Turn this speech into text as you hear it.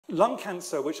Lung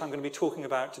cancer, which I'm going to be talking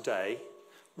about today,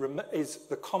 is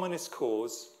the commonest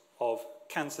cause of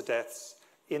cancer deaths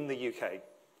in the UK.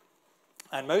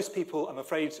 And most people, I'm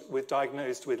afraid,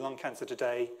 diagnosed with lung cancer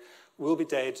today will be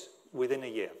dead within a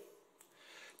year.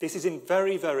 This is in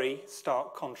very, very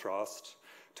stark contrast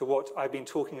to what I've been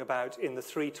talking about in the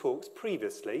 3 talks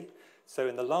previously. So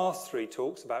in the last 3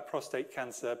 talks about prostate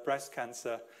cancer, breast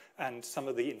cancer, and some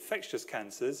of the infectious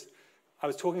cancers, I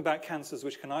was talking about cancers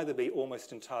which can either be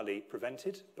almost entirely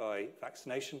prevented by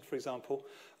vaccination, for example,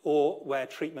 or where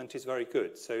treatment is very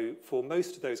good. So for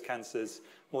most of those cancers,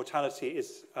 mortality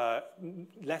is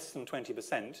less than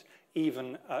 20%,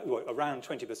 even well, around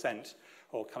 20%,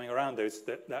 or coming around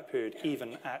that period,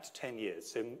 even at 10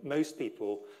 years. So most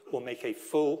people will make a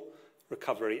full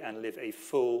recovery and live a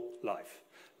full life.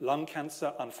 Lung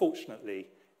cancer, unfortunately,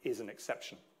 is an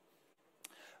exception.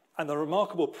 And the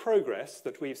remarkable progress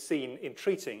that we've seen in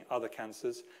treating other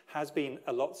cancers has been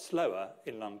a lot slower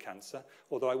in lung cancer,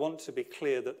 although I want to be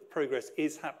clear that progress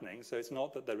is happening, so it's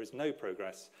not that there is no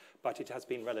progress, but it has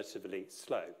been relatively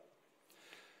slow.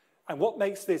 And what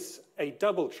makes this a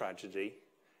double tragedy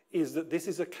is that this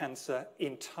is a cancer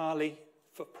entirely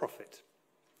for profit.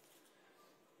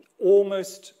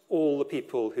 Almost all the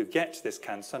people who get this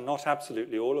cancer, not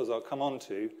absolutely all, as I'll come on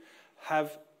to,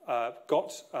 have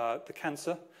got the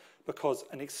cancer because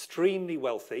an extremely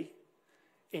wealthy,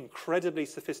 incredibly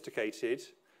sophisticated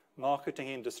marketing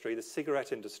industry, the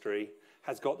cigarette industry,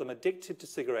 has got them addicted to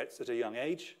cigarettes at a young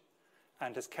age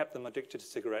and has kept them addicted to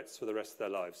cigarettes for the rest of their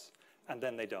lives. And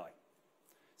then they die.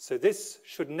 So this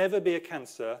should never be a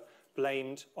cancer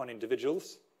blamed on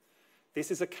individuals.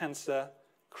 This is a cancer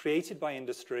created by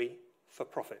industry for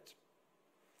profit.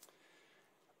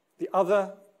 The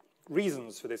other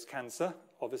reasons for this cancer,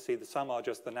 obviously some are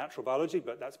just the natural biology,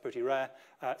 but that's pretty rare.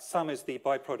 Some is the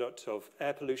byproduct of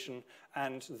air pollution,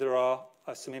 and there are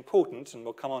some important, and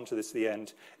we'll come on to this at the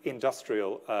end,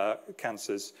 industrial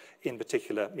cancers, in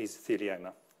particular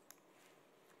mesothelioma.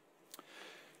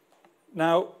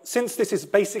 Now, since this is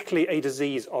basically a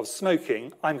disease of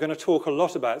smoking, I'm going to talk a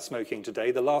lot about smoking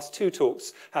today. The last 2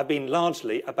 talks have been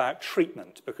largely about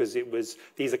treatment, because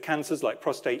these are cancers like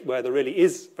prostate where there really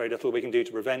is very little we can do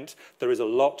to prevent. There is a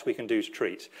lot we can do to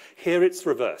treat. Here it's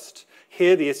reversed.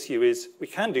 Here the issue is we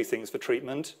can do things for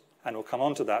treatment, and we'll come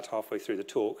on to that halfway through the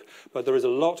talk, but there is a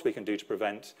lot we can do to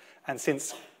prevent. And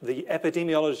since the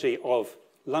epidemiology of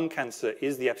lung cancer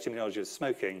is the epidemiology of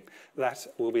smoking, that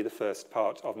will be the first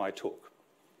part of my talk.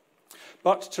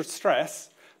 But to stress,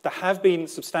 there have been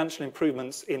substantial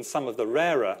improvements in some of the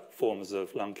rarer forms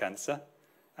of lung cancer,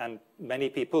 and many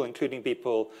people, including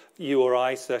people you or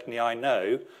I, certainly I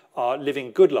know, are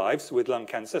living good lives with lung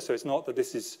cancer, so it's not that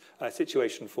this is a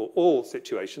situation for all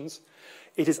situations.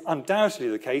 It is undoubtedly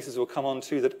the case, as we'll come on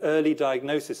to, that early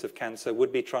diagnosis of cancer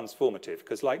would be transformative,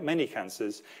 because like many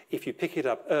cancers, if you pick it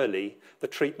up early, the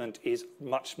treatment is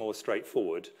much more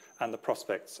straightforward and the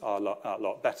prospects are a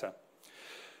lot better.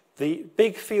 The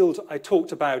big field I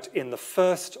talked about in the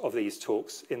first of these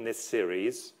talks in this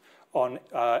series on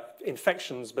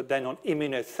infections, but then on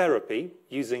immunotherapy,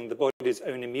 using the body's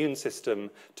own immune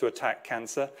system to attack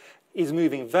cancer, is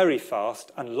moving very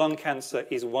fast, and lung cancer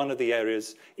is one of the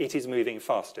areas it is moving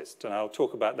fastest, and I'll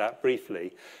talk about that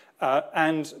briefly.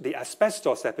 And the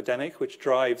asbestos epidemic, which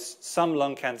drives some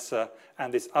lung cancer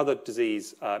and this other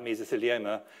disease,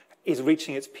 mesothelioma, is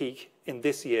reaching its peak in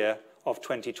this year of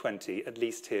 2020, at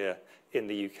least here in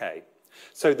the UK.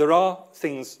 So there are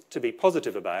things to be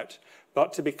positive about,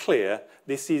 but to be clear,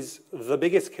 this is the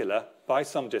biggest killer by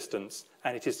some distance,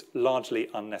 and it is largely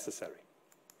unnecessary.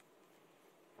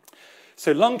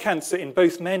 So lung cancer in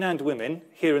both men and women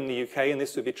here in the UK, and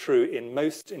this would be true in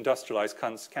most industrialized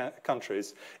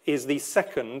countries, is the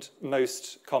second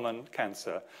most common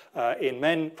cancer. In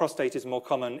men, prostate is more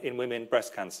common. In women,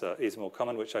 breast cancer is more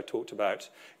common, which I talked about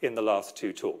in the last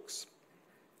 2 talks.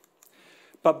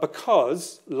 But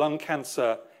because lung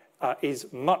cancer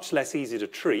is much less easy to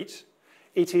treat,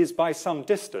 it is by some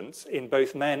distance, in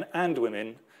both men and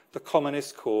women, the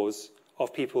commonest cause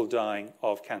of people dying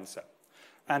of cancer.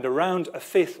 And around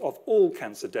 1/5 of all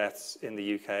cancer deaths in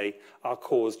the UK are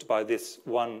caused by this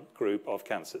one group of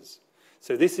cancers.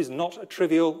 So this is not a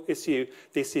trivial issue.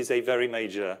 This is a very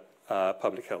major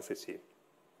public health issue.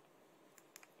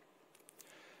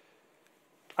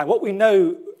 And what we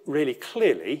know really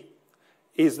clearly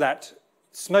is that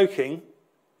smoking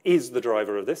is the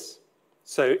driver of this.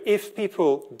 So if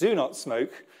people do not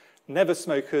smoke, never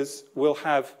smokers will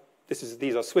have,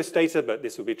 these are Swiss data, but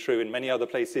this will be true in many other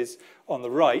places, on the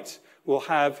right, will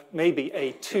have maybe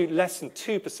a less than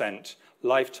 2%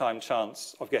 lifetime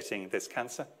chance of getting this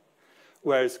cancer.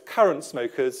 Whereas current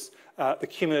smokers the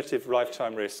cumulative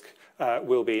lifetime risk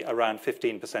will be around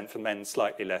 15% for men,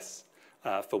 slightly less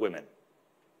for women.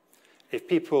 If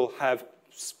people have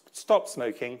stopped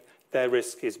smoking, their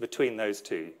risk is between those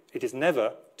two. It is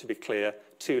never, to be clear,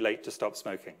 too late to stop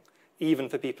smoking. Even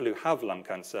for people who have lung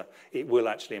cancer, it will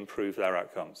actually improve their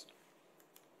outcomes.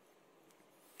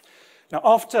 Now,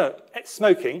 after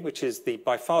smoking, which is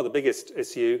by far the biggest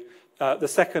issue, the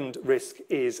second risk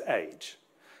is age.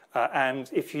 And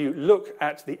if you look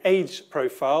at the age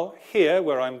profile here,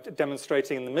 where I'm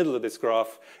demonstrating in the middle of this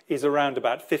graph, is around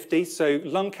about 50. So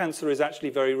lung cancer is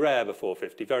actually very rare before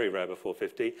 50, very rare before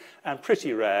 50, and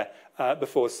pretty rare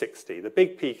before 60. The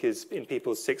big peak is in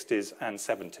people's 60s and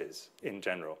 70s in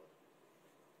general.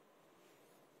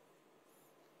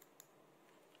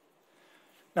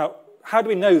 Now, how do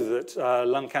we know that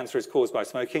lung cancer is caused by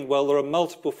smoking? Well, there are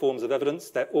multiple forms of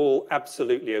evidence. They're all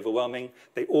absolutely overwhelming.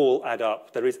 They all add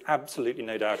up. There is absolutely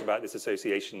no doubt about this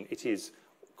association. It is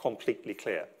completely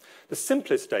clear. The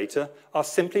simplest data are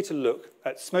simply to look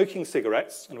at smoking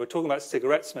cigarettes, and we're talking about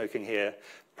cigarette smoking here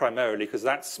primarily because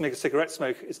that cigarette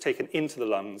smoke is taken into the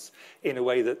lungs in a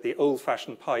way that the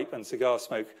old-fashioned pipe and cigar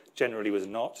smoke generally was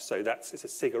not. So it's a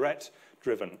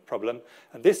cigarette-driven problem.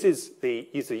 And this is the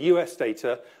US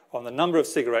data on the number of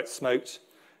cigarettes smoked,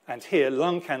 and here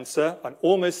lung cancer, an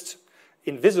almost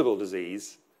invisible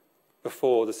disease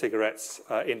before the cigarettes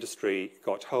industry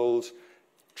got hold,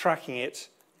 tracking it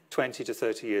 20 to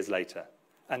 30 years later.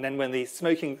 And then when the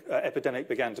smoking epidemic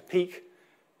began to peak,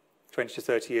 20 to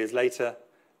 30 years later,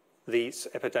 the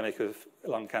epidemic of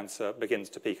lung cancer begins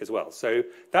to peak as well. So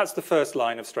that's the first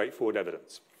line of straightforward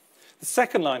evidence. The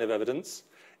second line of evidence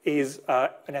is an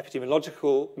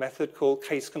epidemiological method called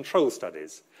case control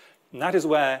studies. And that is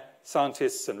where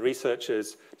scientists and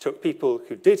researchers took people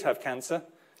who did have cancer,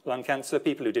 lung cancer,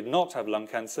 people who did not have lung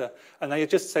cancer, and they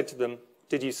just said to them,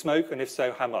 did you smoke, and if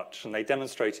so, how much? And they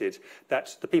demonstrated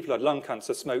that the people who had lung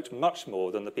cancer smoked much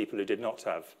more than the people who did not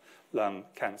have lung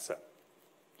cancer.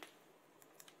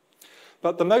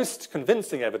 But the most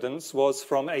convincing evidence was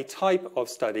from a type of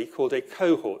study called a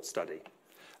cohort study.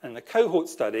 And the cohort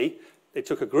study, they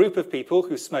took a group of people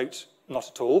who smoked not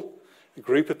at all, a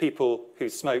group of people who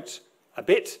smoked a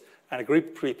bit, and a group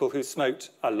of people who smoked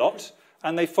a lot,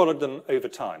 and they followed them over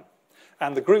time.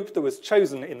 And the group that was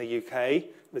chosen in the UK,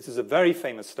 this is a very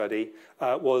famous study,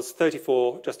 was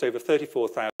just over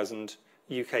 34,000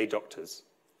 UK doctors.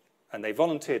 And they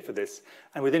volunteered for this.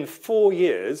 And within 4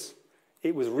 years,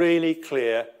 it was really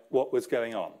clear what was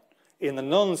going on. In the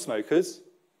non-smokers,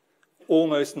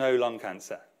 almost no lung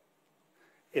cancer.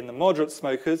 In the moderate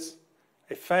smokers,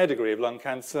 a fair degree of lung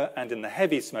cancer, and in the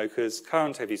heavy smokers,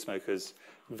 current heavy smokers,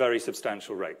 very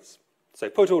substantial rates. So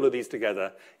put all of these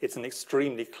together, it's an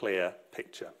extremely clear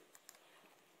picture.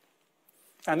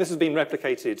 And this has been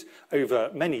replicated over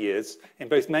many years in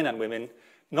both men and women.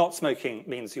 Not smoking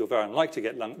means you're very unlikely to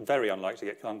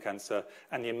get lung cancer,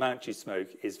 and the amount you smoke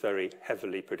is very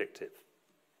heavily predictive.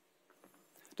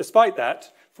 Despite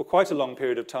that, for quite a long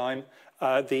period of time,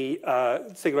 the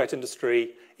cigarette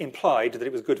industry implied that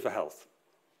it was good for health.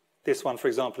 This one, for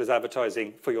example, is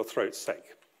advertising for your throat's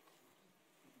sake.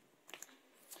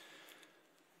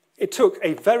 It took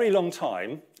a very long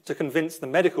time to convince the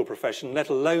medical profession, let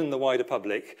alone the wider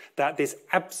public, that this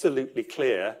absolutely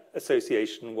clear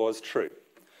association was true.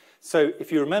 So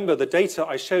if you remember, the data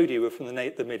I showed you were from the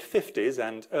mid-50s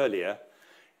and earlier.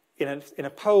 In a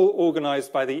poll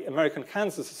organized by the American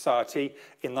Cancer Society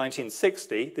in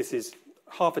 1960, this is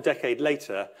half a decade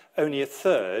later, only a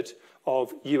third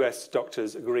of US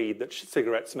doctors agreed that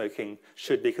cigarette smoking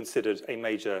should be considered a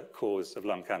major cause of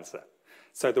lung cancer.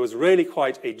 So there was really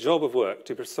quite a job of work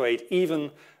to persuade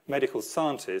even medical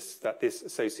scientists that this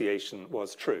association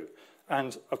was true.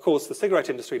 And of course, the cigarette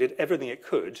industry did everything it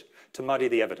could to muddy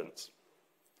the evidence.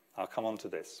 I'll come on to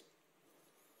this.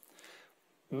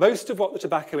 Most of what the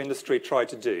tobacco industry tried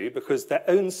to do, because their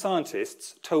own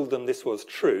scientists told them this was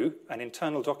true, and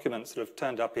internal documents that have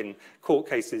turned up in court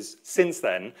cases since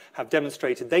then have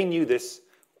demonstrated they knew this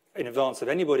in advance of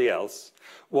anybody else,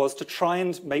 was to try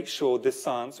and make sure this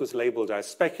science was labelled as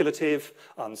speculative,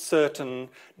 uncertain,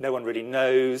 no one really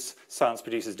knows, science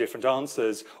produces different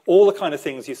answers, all the kind of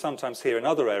things you sometimes hear in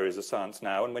other areas of science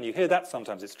now. And when you hear that,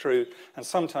 sometimes it's true, and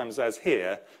sometimes, as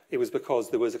here, it was because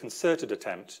there was a concerted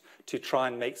attempt to try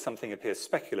and make something appear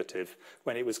speculative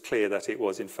when it was clear that it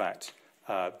was, in fact,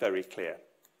 very clear.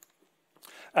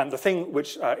 And the thing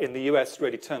which in the US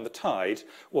really turned the tide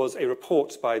was a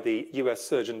report by the US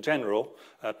Surgeon General,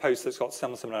 a post that's got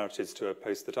some similarities to a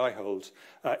post that I hold,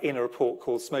 in a report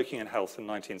called Smoking and Health in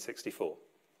 1964.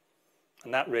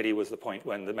 And that really was the point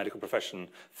when the medical profession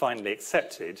finally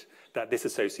accepted that this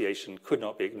association could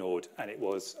not be ignored, and it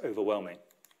was overwhelming.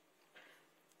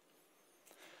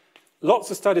 Lots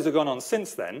of studies have gone on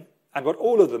since then, and what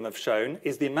all of them have shown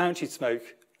is the amount you smoke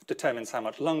determines how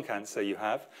much lung cancer you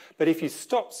have. But if you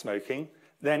stop smoking,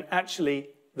 then actually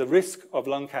the risk of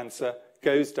lung cancer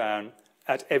goes down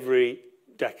at every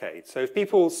decade. So if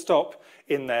people stop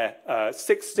in their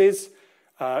 60s,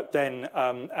 then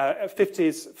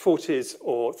 50s, 40s,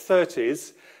 or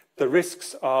 30s, the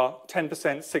risks are 10%, 6%,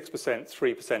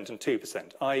 3%, and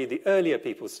 2%, i.e. the earlier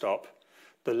people stop,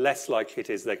 the less likely it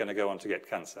is they're going to go on to get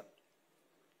cancer.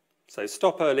 So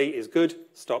stop early is good,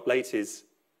 stop late is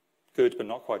good, but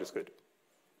not quite as good.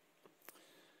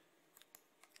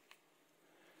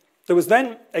 There was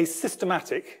then a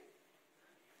systematic,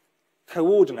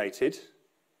 coordinated,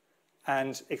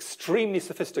 and extremely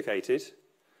sophisticated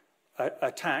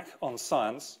attack on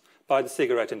science by the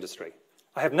cigarette industry.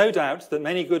 I have no doubt that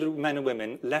many good men and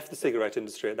women left the cigarette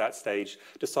industry at that stage,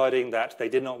 deciding that they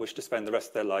did not wish to spend the rest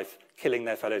of their life killing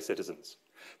their fellow citizens.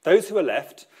 Those who were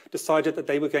left decided that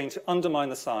they were going to undermine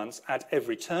the science at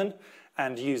every turn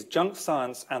and use junk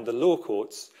science and the law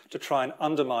courts to try and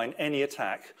undermine any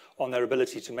attack on their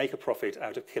ability to make a profit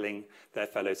out of killing their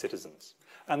fellow citizens.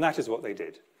 And that is what they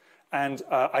did. And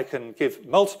I can give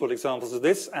multiple examples of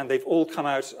this, and they've all come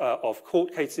out of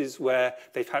court cases where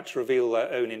they've had to reveal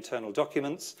their own internal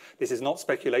documents. This is not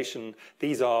speculation.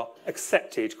 These are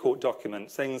accepted court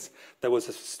documents, things. There was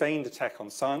a sustained attack on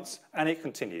science, and it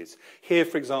continues. Here,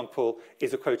 for example,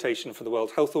 is a quotation from the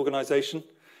World Health Organization,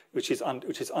 which is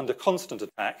under constant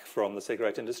attack from the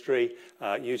cigarette industry,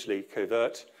 usually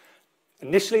covert.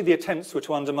 Initially, the attempts were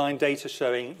to undermine data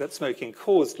showing that smoking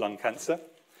caused lung cancer.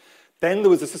 Then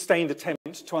there was a sustained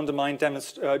attempt to undermine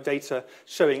data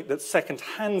showing that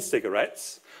second-hand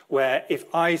cigarettes, where if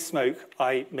I smoke,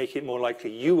 I make it more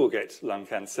likely you will get lung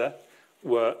cancer,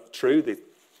 were true. The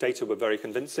data were very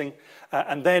convincing.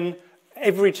 And then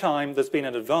every time there's been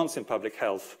an advance in public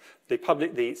health,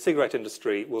 the cigarette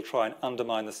industry will try and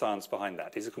undermine the science behind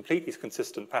that. It's a completely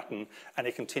consistent pattern, and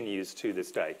it continues to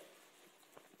this day.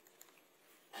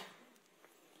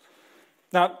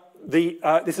 Now,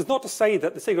 this is not to say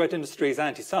that the cigarette industry is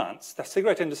anti-science. The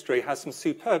cigarette industry has some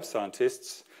superb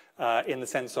scientists in the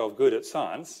sense of good at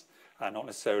science, not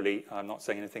necessarily, I'm not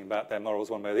saying anything about their morals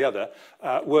one way or the other,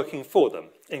 working for them,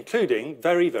 including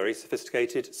very, very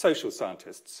sophisticated social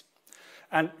scientists.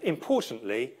 And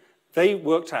importantly, they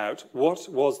worked out what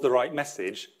was the right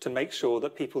message to make sure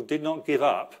that people did not give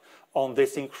up on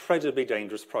this incredibly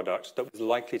dangerous product that was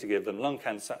likely to give them lung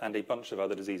cancer and a bunch of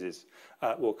other diseases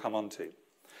we'll come on to.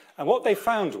 And what they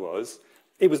found was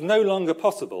it was no longer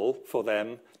possible for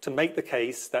them to make the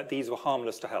case that these were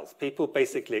harmless to health. People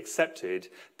basically accepted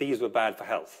these were bad for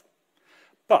health.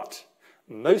 But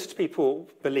most people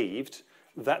believed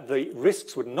that the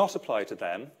risks would not apply to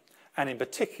them, and in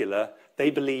particular, they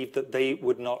believed that they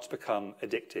would not become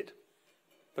addicted.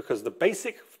 Because the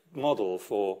basic model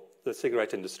for the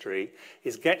cigarette industry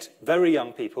is get very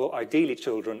young people, ideally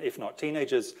children, if not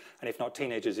teenagers, and if not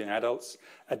teenagers, young adults,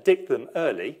 addict them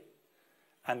early,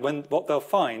 and what they'll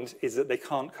find is that they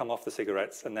can't come off the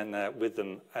cigarettes, and then they're with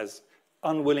them as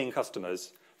unwilling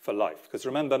customers for life. Because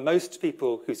remember, most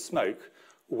people who smoke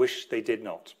wish they did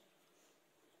not.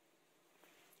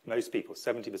 Most people,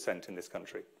 70% in this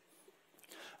country.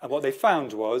 And what they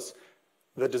found was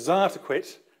the desire to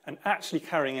quit and actually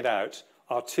carrying it out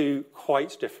are two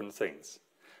quite different things.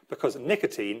 Because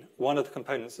nicotine, one of the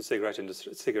components of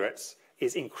cigarettes,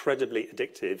 is incredibly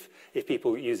addictive if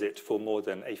people use it for more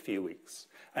than a few weeks.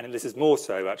 And this is more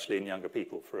so, actually, in younger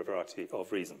people for a variety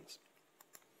of reasons.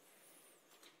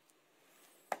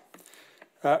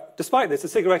 Despite this, the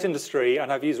cigarette industry,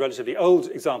 and I've used relatively old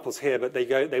examples here, but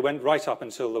they went right up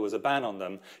until there was a ban on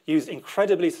them, used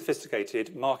incredibly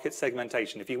sophisticated market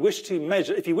segmentation. If you wish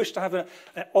to have an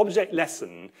object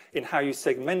lesson in how you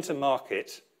segment a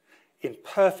market in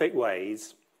perfect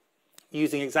ways,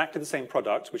 using exactly the same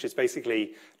product, which is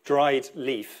basically dried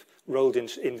leaf rolled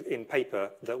in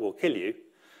paper that will kill you.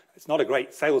 It's not a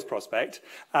great sales prospect,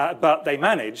 but they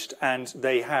managed, and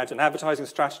they had an advertising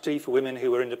strategy for women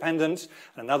who were independent,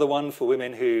 and another one for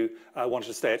women who wanted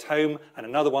to stay at home, and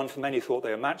another one for men who thought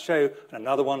they were macho, and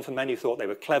another one for men who thought they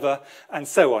were clever, and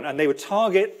so on. And they would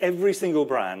target every single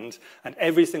brand and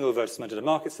every single advertisement in a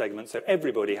market segment, so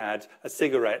everybody had a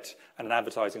cigarette and an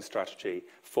advertising strategy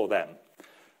for them.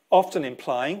 Often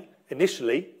implying,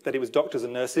 initially, that it was doctors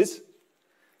and nurses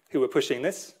who were pushing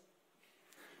this,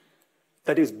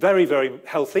 that it was very, very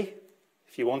healthy.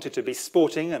 If you wanted to be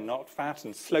sporting and not fat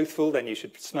and slothful, then you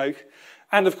should smoke.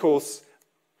 And of course,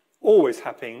 always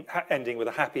ending with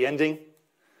a happy ending.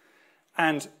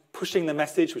 and pushing the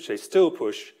message, which they still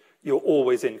push, you're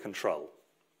always in control.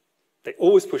 They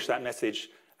always push that message,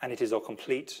 and it is a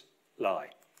complete lie.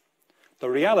 The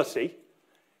reality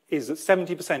is that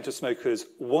 70% of smokers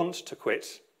want to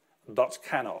quit, but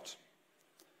cannot.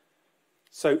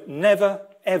 So never,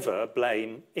 ever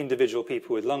blame individual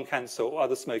people with lung cancer or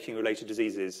other smoking-related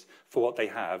diseases for what they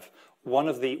have. One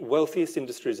of the wealthiest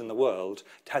industries in the world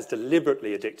has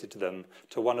deliberately addicted to them,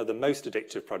 to one of the most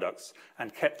addictive products,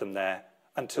 and kept them there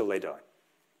until they die.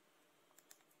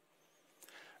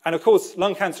 And of course,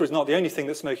 lung cancer is not the only thing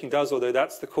that smoking does, although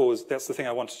that's the thing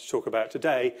I wanted to talk about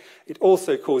today. It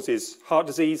also causes heart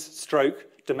disease, stroke,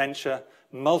 dementia,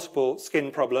 multiple skin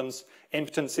problems,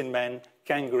 impotence in men,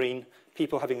 gangrene,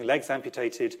 people having legs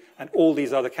amputated, and all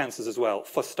these other cancers as well,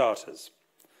 for starters.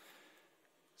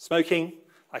 Smoking,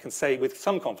 I can say with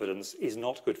some confidence, is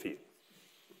not good for you.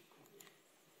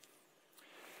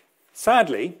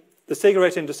 Sadly, the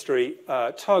cigarette industry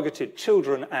targeted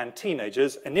children and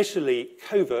teenagers, initially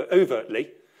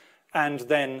overtly, and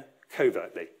then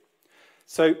covertly.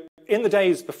 So in the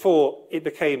days before it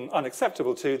became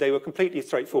unacceptable to, they were completely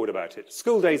straightforward about it.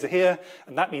 School days are here,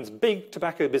 and that means big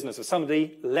tobacco business of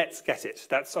somebody. Let's get it.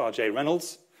 That's R.J.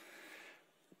 Reynolds.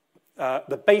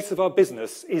 The base of our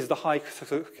business is the high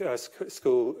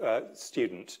school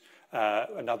student,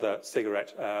 another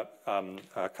cigarette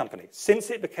company. Since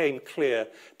it became clear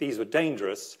these were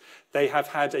dangerous, they have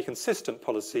had a consistent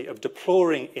policy of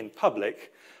deploring in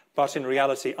public, but in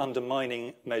reality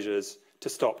undermining measures to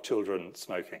stop children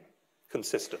smoking.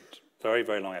 Consistent, very,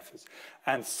 very long efforts.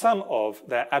 And some of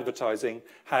their advertising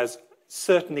has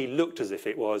certainly looked as if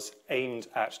it was aimed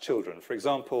at children. For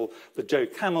example, the Joe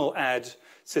Camel ad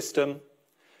system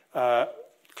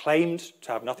claimed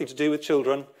to have nothing to do with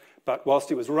children, but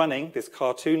whilst it was running, this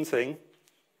cartoon thing,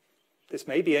 this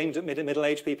may be aimed at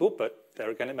middle-aged people, but there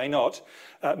again it may not,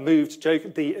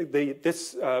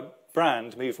 this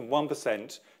brand moved from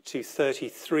 1% to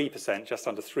 33%, just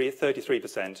under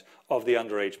 33% of the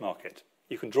underage market.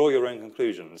 You can draw your own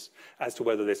conclusions as to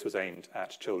whether this was aimed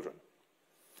at children.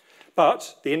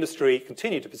 But the industry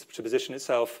continued to position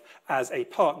itself as a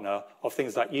partner of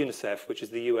things like UNICEF, which is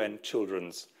the UN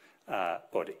children's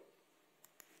body.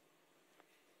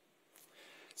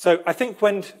 So I think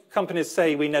when companies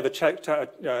say we never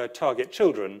target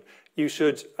children, you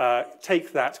should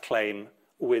take that claim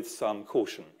with some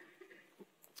caution.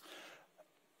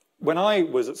 When I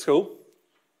was at school,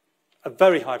 a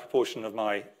very high proportion of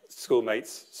my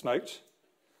schoolmates smoked,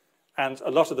 and a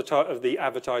lot of the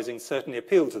advertising certainly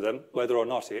appealed to them, whether or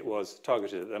not it was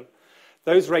targeted at them.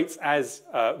 Those rates, as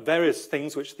various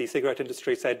things which the cigarette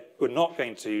industry said were not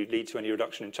going to lead to any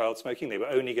reduction in child smoking, they were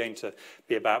only going to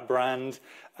be about brand,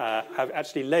 have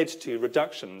actually led to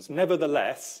reductions.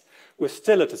 Nevertheless, we're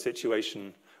still at a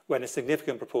situation when a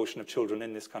significant proportion of children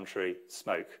in this country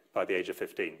smoke by the age of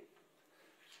 15.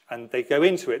 And they go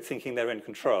into it thinking they're in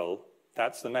control,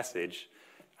 that's the message,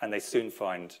 and they soon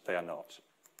find they are not.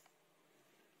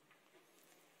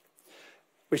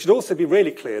 We should also be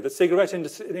really clear that cigarette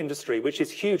industry, which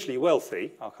is hugely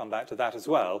wealthy, I'll come back to that as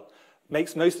well,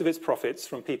 makes most of its profits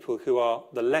from people who are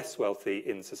the less wealthy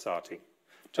in society.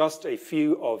 Just a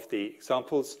few of the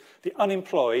examples. The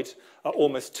unemployed are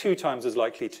almost 2 times as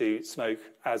likely to smoke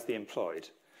as the employed.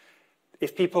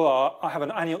 If people have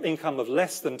an annual income of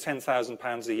less than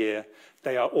 £10,000 a year,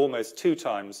 they are almost 2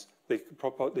 times the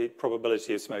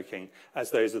probability of smoking as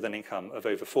those with an income of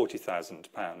over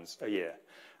 £40,000 a year.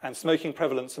 And smoking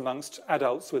prevalence amongst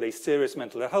adults with a serious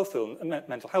mental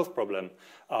health problem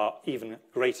are even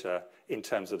greater in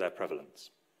terms of their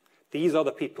prevalence. These are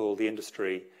the people the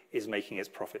industry is making its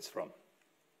profits from.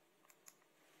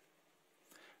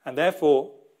 And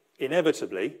therefore,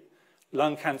 inevitably,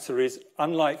 lung cancer is,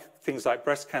 unlike things like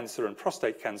breast cancer and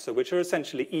prostate cancer, which are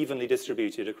essentially evenly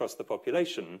distributed across the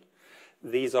population,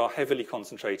 these are heavily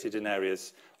concentrated in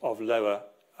areas of lower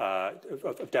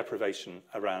of deprivation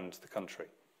around the country.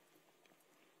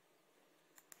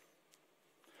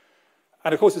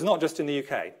 And of course, it's not just in the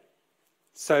UK.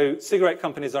 So cigarette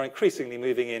companies are increasingly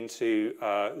moving into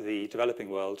the developing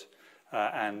world,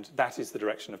 and that is the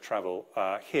direction of travel.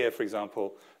 Here, for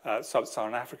example,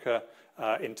 sub-Saharan Africa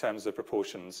in terms of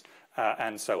proportions,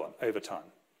 and so on, over time.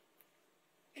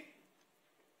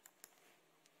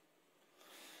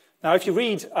 Now, if you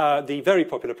read the very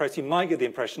popular press, you might get the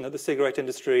impression that the cigarette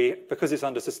industry, because it's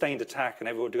under sustained attack and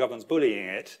the government's bullying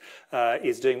it,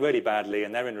 is doing really badly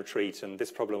and they're in retreat and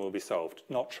this problem will be solved.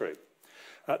 Not true.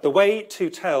 The way to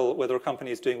tell whether a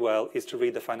company is doing well is to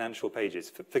read the financial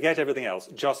pages. Forget everything else,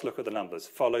 just look at the numbers,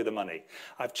 follow the money.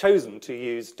 I've chosen to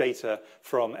use data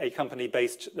from a company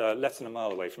based less than a mile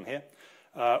away from here,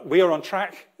 We are on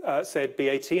track, said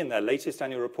BAT in their latest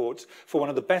annual report, for one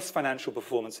of the best financial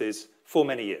performances for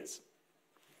many years.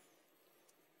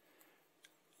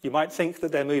 You might think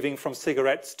that they're moving from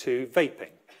cigarettes to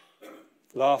vaping.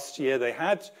 Last year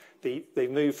they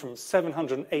moved from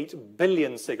 708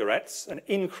 billion cigarettes, an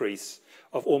increase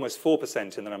of almost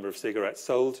 4% in the number of cigarettes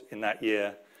sold in that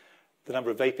year. The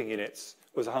number of vaping units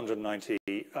was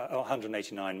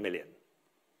 189 million.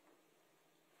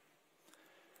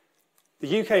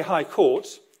 The UK High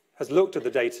Court has looked at the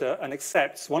data and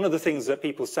accepts one of the things that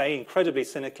people say incredibly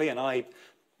cynically, and I,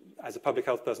 as a public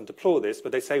health person, deplore this,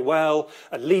 but they say, well,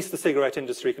 at least the cigarette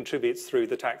industry contributes through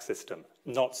the tax system.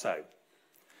 Not so.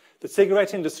 The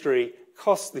cigarette industry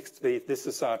costs this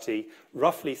society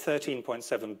roughly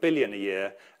 13.7 billion a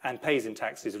year and pays in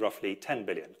taxes roughly 10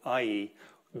 billion, i.e.,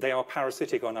 they are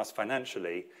parasitic on us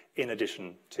financially in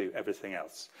addition to everything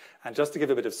else. And just to give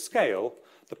a bit of scale,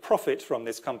 the profit from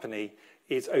this company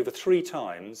is over 3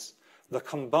 times the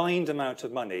combined amount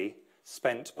of money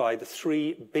spent by the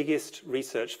 3 biggest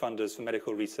research funders for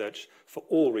medical research for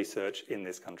all research in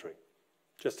this country.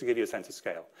 Just to give you a sense of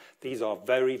scale. These are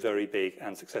very, very big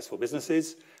and successful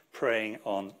businesses preying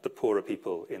on the poorer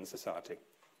people in society.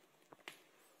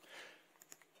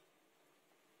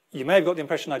 You may have got the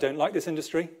impression I don't like this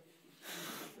industry.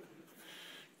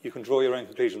 You can draw your own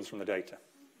conclusions from the data.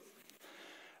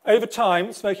 Over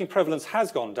time, smoking prevalence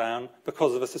has gone down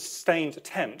because of a sustained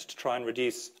attempt to try and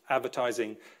reduce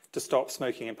advertising to stop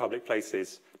smoking in public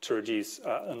places, to reduce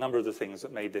a number of the things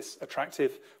that made this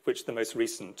attractive, which the most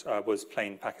recent was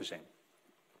plain packaging.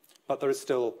 But there is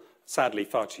still, sadly,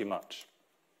 far too much.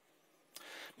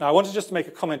 Now, I wanted just to make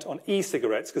a comment on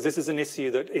e-cigarettes, because this is an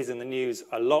issue that is in the news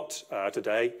a lot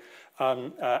today,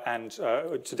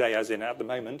 today as in at the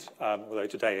moment, although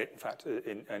today, in fact,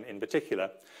 in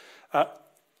particular.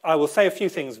 I will say a few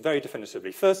things very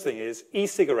definitively. First thing is,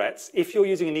 e-cigarettes, if you're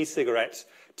using an e-cigarette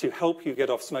to help you get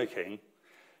off smoking,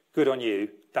 good on you,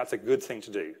 that's a good thing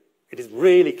to do. It is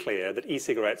really clear that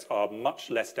e-cigarettes are much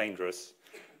less dangerous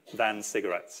than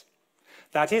cigarettes.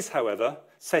 That is, however,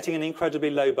 setting an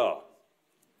incredibly low bar.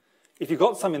 If you've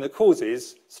got something that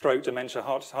causes stroke, dementia,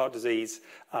 heart disease,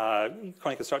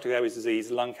 chronic obstructive airways disease,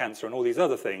 lung cancer, and all these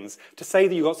other things, to say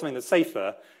that you've got something that's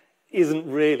safer isn't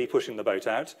really pushing the boat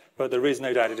out, but there is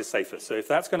no doubt it is safer. So if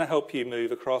that's going to help you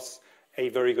move across, a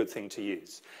very good thing to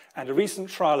use. And a recent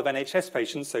trial of NHS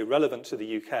patients, so relevant to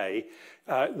the UK,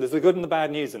 there's the good and the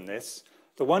bad news in this.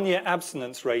 The 1-year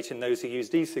abstinence rate in those who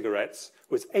used e-cigarettes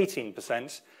was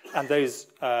 18%, and those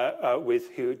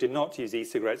who did not use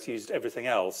e-cigarettes, used everything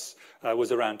else,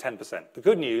 was around 10%. The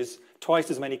good news, twice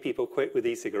as many people quit with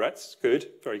e-cigarettes. Good,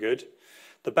 very good.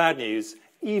 The bad news,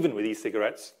 even with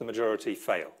e-cigarettes, the majority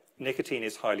fail. Nicotine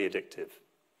is highly addictive.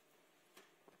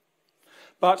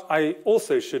 But I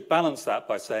also should balance that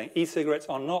by saying e-cigarettes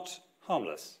are not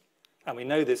harmless. And we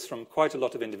know this from quite a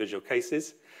lot of individual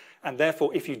cases. And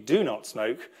therefore, if you do not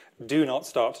smoke, do not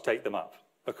start to take them up,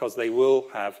 because they will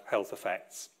have health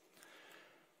effects.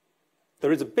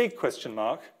 There is a big question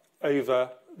mark over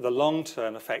the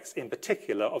long-term effects, in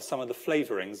particular, of some of the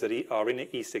flavourings that are in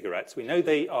e-cigarettes. We know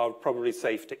they are probably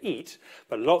safe to eat,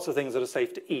 but lots of things that are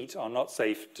safe to eat are not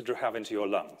safe to have into your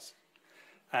lungs.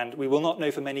 And we will not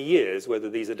know for many years whether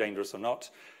these are dangerous or not.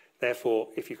 Therefore,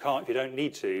 if you don't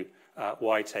need to,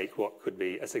 why take what could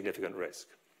be a significant risk?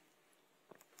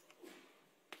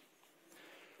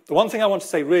 The one thing I want to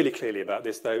say really clearly about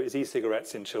this, though, is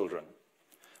e-cigarettes in children.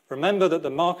 Remember that the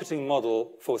marketing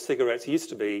model for cigarettes used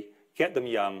to be get them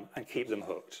young and keep them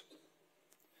hooked.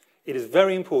 It is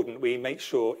very important we make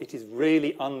sure it is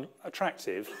really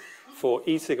unattractive for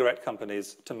e-cigarette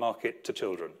companies to market to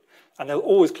children. And they'll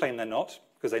always claim they're not,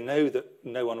 because they know that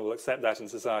no one will accept that in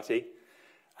society.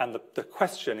 And the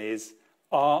question is,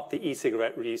 are the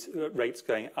e-cigarette rates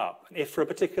going up? And if for a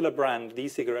particular brand the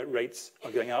e-cigarette rates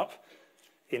are going up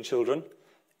in children,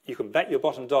 you can bet your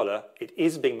bottom dollar it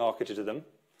is being marketed to them.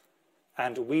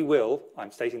 And we will,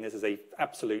 I'm stating this as an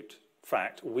absolute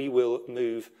fact, we will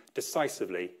move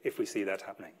decisively if we see that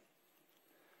happening.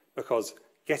 Because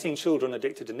getting children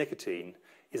addicted to nicotine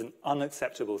is an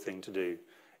unacceptable thing to do,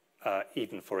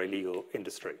 even for a legal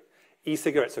industry.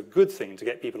 E-cigarettes are a good thing to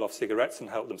get people off cigarettes and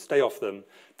help them stay off them.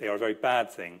 They are a very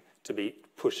bad thing to be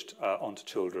pushed onto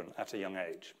children at a young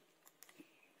age.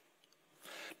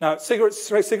 Now, cigarette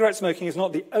smoking is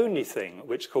not the only thing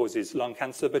which causes lung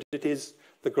cancer, but it is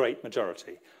the great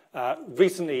majority.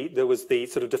 Recently, there was the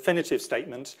sort of definitive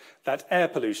statement that air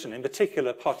pollution, in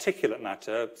particular particulate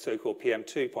matter, so-called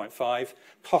PM2.5,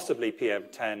 possibly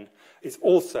PM10, is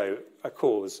also a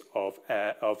cause of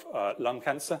lung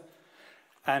cancer.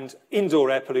 And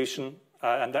indoor air pollution,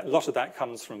 And a lot of that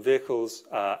comes from vehicles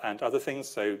and other things.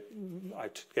 So I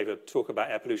gave a talk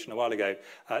about air pollution a while ago.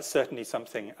 Certainly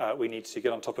something we need to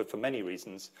get on top of for many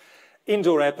reasons.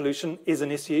 Indoor air pollution is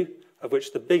an issue, of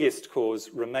which the biggest cause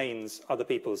remains other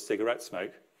people's cigarette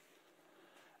smoke.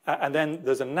 And then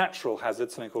there's a natural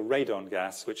hazard, something called radon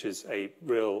gas, which is a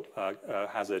real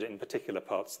hazard in particular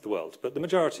parts of the world. But the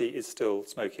majority is still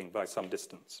smoking by some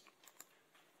distance.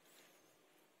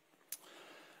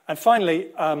 And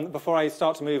finally, before I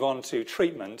start to move on to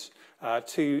treatment,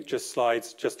 two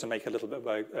slides just to make a little bit of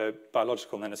a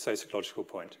biological and then a sociological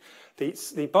point.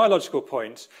 The biological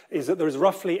point is that there is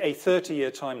roughly a 30-year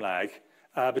time lag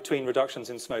between reductions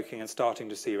in smoking and starting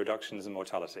to see reductions in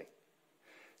mortality.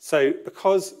 So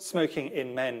because smoking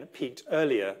in men peaked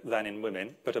earlier than in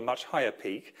women, but a much higher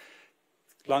peak,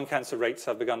 lung cancer rates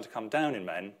have begun to come down in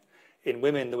men. In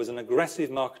women, there was an aggressive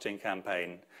marketing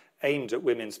campaign aimed at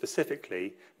women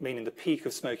specifically, meaning the peak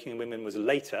of smoking in women was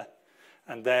later,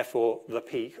 and therefore the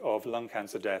peak of lung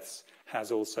cancer deaths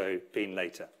has also been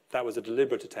later. That was a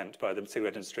deliberate attempt by the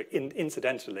cigarette industry,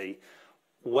 incidentally,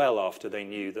 well after they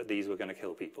knew that these were going to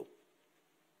kill people.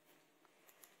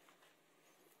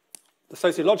 The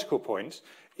sociological point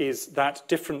is that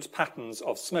different patterns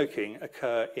of smoking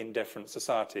occur in different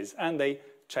societies, and they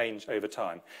change over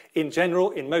time. In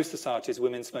general, in most societies,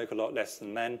 women smoke a lot less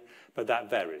than men, but that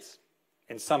varies.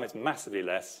 In some, it's massively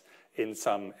less. In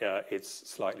some, it's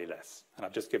slightly less. And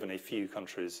I've just given a few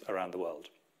countries around the world.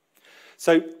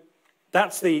 So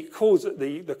that's the cause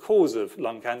of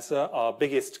lung cancer, our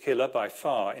biggest killer by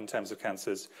far in terms of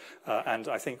cancers. And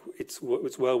I think it's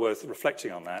well worth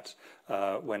reflecting on that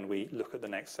when we look at the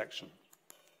next section.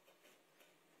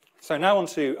 So now on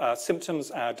to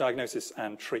symptoms, diagnosis,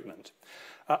 and treatment.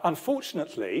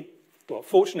 Unfortunately, well,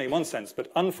 fortunately in one sense,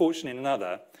 but unfortunately in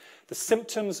another, the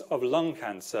symptoms of lung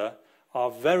cancer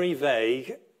are very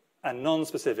vague and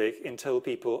non-specific until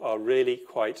people are really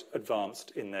quite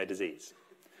advanced in their disease.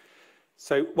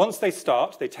 So once they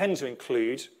start, they tend to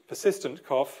include persistent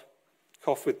cough,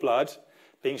 cough with blood,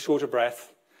 being short of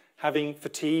breath, having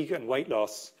fatigue and weight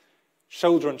loss,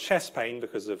 shoulder and chest pain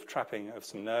because of trapping of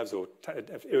some nerves or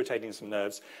irritating some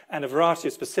nerves, and a variety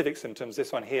of specific symptoms.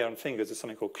 This one here on fingers is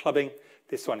something called clubbing.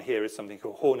 This one here is something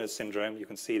called Horner's syndrome. You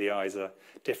can see the eyes are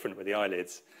different with the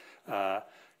eyelids.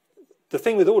 The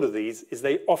thing with all of these is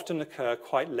they often occur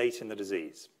quite late in the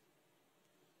disease.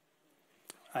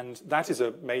 And that is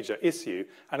a major issue.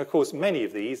 And of course, many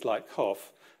of these, like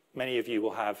cough, many of you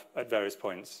will have at various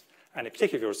points. And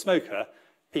particularly if you're a smoker,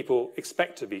 people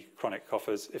expect to be chronic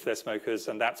coughers if they're smokers,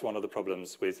 and that's one of the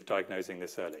problems with diagnosing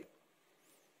this early.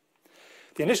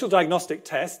 The initial diagnostic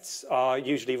tests are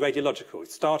usually radiological. We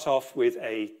start off with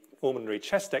an ordinary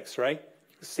chest X-ray,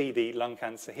 you can see the lung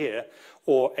cancer here,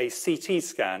 or a CT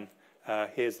scan.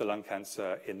 Here's the lung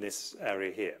cancer in this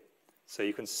area here. So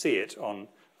you can see it on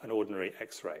an ordinary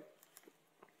X-ray.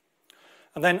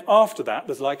 And then after that,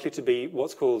 there's likely to be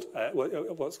what's called a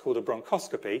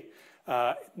bronchoscopy,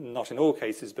 not in all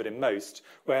cases, but in most,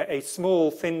 where a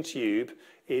small, thin tube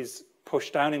is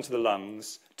pushed down into the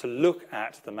lungs to look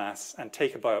at the mass and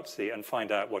take a biopsy and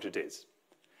find out what it is.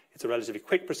 It's a relatively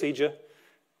quick procedure.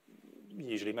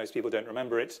 Usually most people don't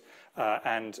remember it,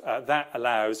 and that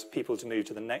allows people to move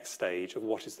to the next stage of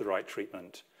what is the right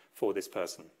treatment for this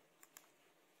person.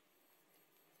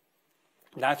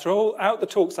 Now, throughout the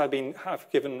talks I've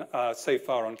given so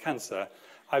far on cancer,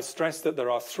 I've stressed that there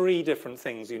are three different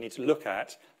things you need to look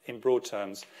at in broad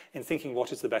terms in thinking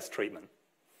what is the best treatment.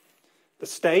 The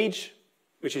stage,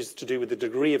 which is to do with the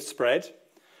degree of spread,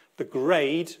 the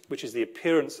grade, which is the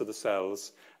appearance of the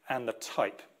cells, and the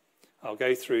type. I'll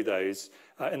go through those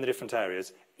in the different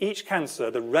areas. Each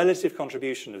cancer, the relative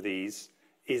contribution of these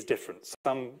is different.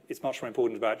 Some it's much more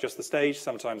important about just the stage,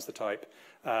 sometimes the type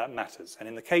matters. And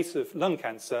in the case of lung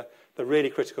cancer, the really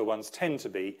critical ones tend to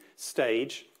be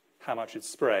stage, how much it's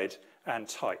spread, and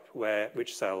type,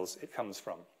 which cells it comes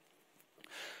from.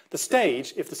 The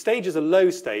stage, if the stage is a low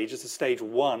stage, it's a stage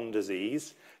 1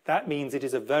 disease, that means it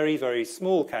is a very, very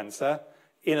small cancer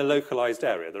in a localized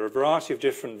area. There are a variety of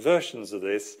different versions of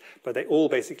this, but they all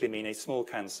basically mean a small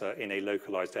cancer in a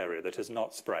localized area that has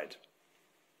not spread.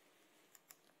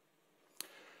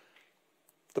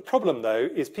 The problem, though,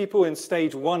 is people in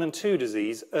stage 1 and 2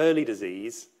 disease, early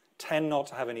disease, tend not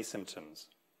to have any symptoms.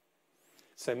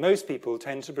 So most people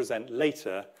tend to present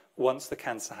later once the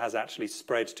cancer has actually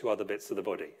spread to other bits of the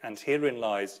body. And herein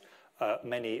lies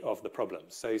many of the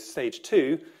problems. So stage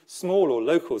 2, small or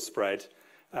local spread.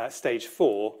 Stage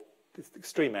 4, the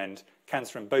extreme end,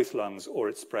 cancer in both lungs or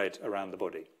it's spread around the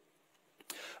body.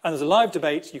 And there's a live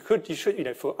debate. You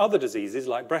should, for other diseases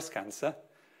like breast cancer,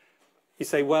 You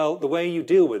say, well, the way you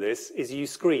deal with this is you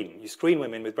screen. You screen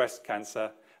women with breast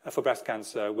cancer, for breast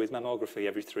cancer with mammography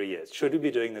every 3 years. Should we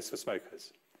be doing this for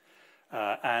smokers?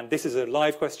 And this is a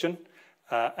live question,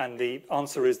 and the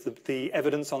answer is that the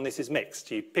evidence on this is mixed.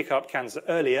 You pick up cancer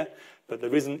earlier, but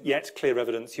there isn't yet clear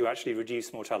evidence you actually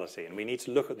reduce mortality, and we need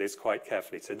to look at this quite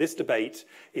carefully. So this debate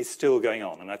is still going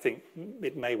on, and I think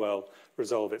it may well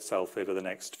resolve itself over the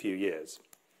next few years.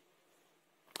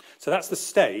 So that's the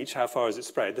stage, how far has it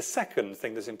spread. The second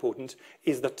thing that's important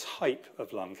is the type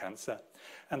of lung cancer.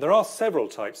 And there are several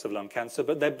types of lung cancer,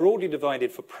 but they're broadly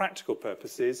divided for practical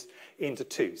purposes into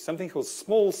two. Something called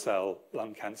small cell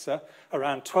lung cancer,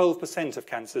 around 12% of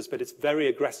cancers, but it's very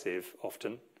aggressive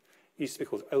often. It used to be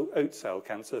called oat cell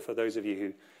cancer, for those of you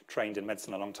who trained in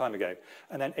medicine a long time ago.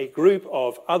 And then a group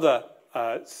of other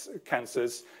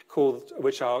cancers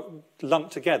which are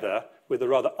lumped together with a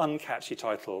rather uncatchy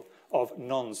title of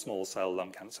non-small cell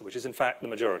lung cancer, which is in fact the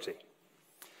majority.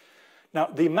 Now,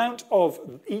 the amount of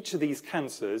each of these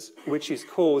cancers which is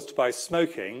caused by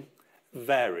smoking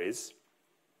varies.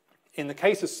 In the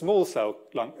case of small cell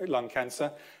lung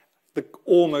cancer,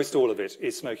 almost all of it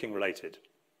is smoking related.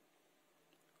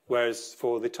 Whereas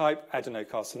for the type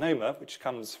adenocarcinoma, which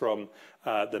comes from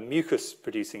the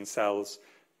mucus-producing cells,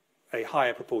 a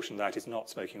higher proportion of that is not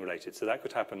smoking related. So that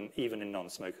could happen even in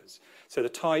non-smokers. So the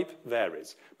type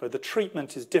varies, but the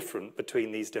treatment is different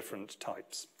between these different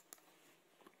types.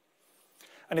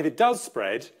 And if it does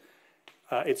spread,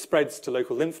 it spreads to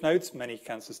local lymph nodes. Many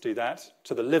cancers do that.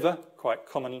 To the liver, quite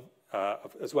common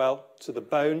as well. To the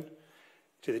bone,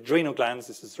 to the adrenal glands.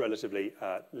 This is relatively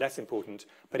less important.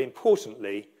 But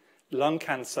importantly, lung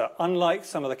cancer, unlike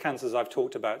some of the cancers I've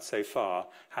talked about so far,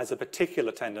 has a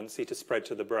particular tendency to spread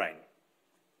to the brain.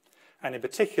 And in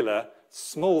particular,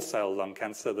 small cell lung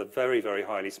cancer, the very, very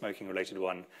highly smoking-related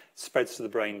one, spreads to the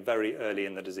brain very early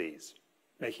in the disease,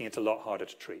 making it a lot harder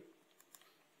to treat.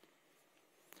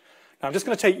 Now, I'm just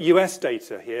going to take US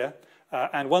data here.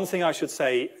 And one thing I should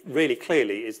say really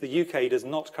clearly is the UK does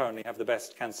not currently have the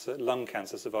best lung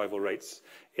cancer survival rates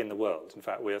in the world. In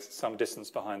fact, we are some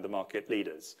distance behind the market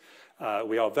leaders.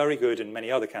 We are very good in many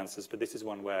other cancers, but this is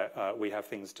one where we have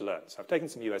things to learn. So I've taken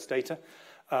some US data.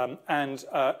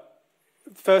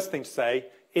 First thing to say,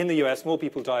 in the US, more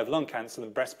people die of lung cancer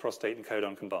than breast, prostate, and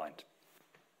colon combined.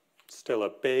 Still a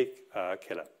big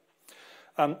killer.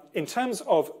 In terms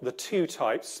of the two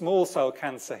types, small cell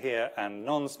cancer here and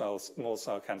non-small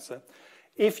cell cancer,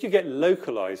 if you get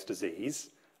localized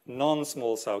disease,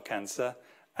 non-small cell cancer,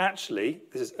 actually,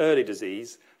 this is early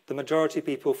disease, the majority of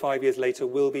people 5 years later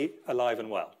will be alive and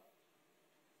well,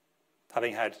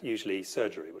 having had usually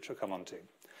surgery, which I'll come on to.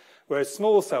 Whereas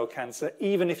small cell cancer,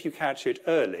 even if you catch it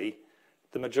early,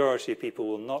 the majority of people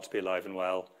will not be alive and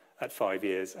well at 5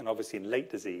 years, and obviously in late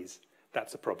disease,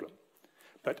 that's a problem.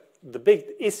 But the big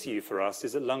issue for us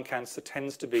is that lung cancer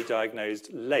tends to be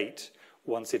diagnosed late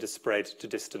once it has spread to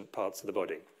distant parts of the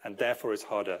body, and therefore is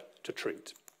harder to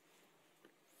treat.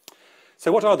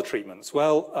 So what are the treatments?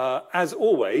 Well, as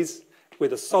always,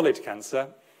 with a solid cancer,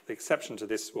 the exception to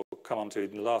this we'll come on to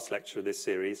in the last lecture of this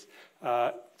series,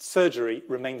 surgery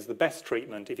remains the best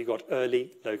treatment if you've got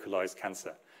early localized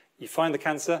cancer. You find the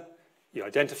cancer, you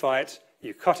identify it,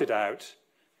 you cut it out.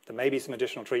 There may be some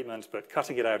additional treatment, but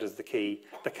cutting it out is the key.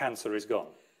 The cancer is gone.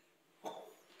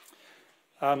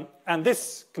 And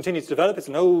this continues to develop. It's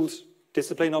an old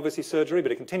discipline, obviously, surgery,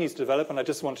 but it continues to develop, and I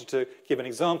just wanted to give an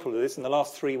example of this. In the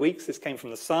last 3 weeks, this came from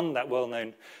The Sun, that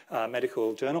well-known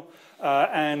medical journal,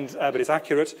 but it's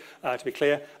accurate, to be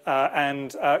clear,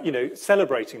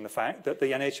 celebrating the fact that the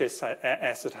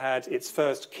NHS had its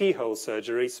first keyhole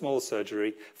surgery, small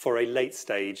surgery, for a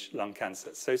late-stage lung cancer.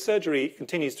 So surgery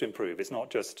continues to improve. It's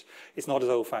not as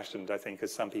old-fashioned, I think,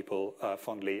 as some people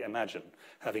fondly imagine,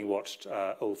 having watched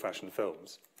old-fashioned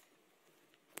films.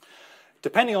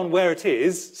 Depending on where it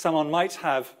is, someone might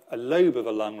have a lobe of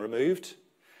a lung removed,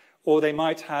 or they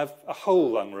might have a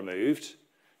whole lung removed.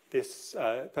 This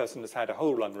person has had a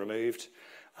whole lung removed,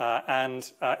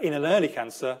 and in an early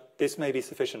cancer, this may be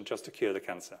sufficient just to cure the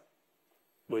cancer,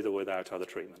 with or without other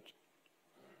treatment.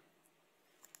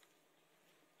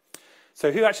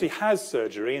 So who actually has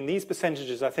surgery? And these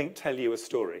percentages, I think, tell you a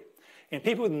story. In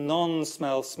people with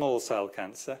non-small cell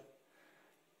cancer,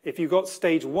 if you've got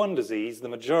stage 1 disease, the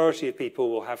majority of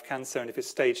people will have cancer, and if it's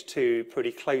stage 2,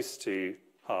 pretty close to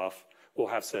half will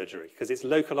have surgery. Because it's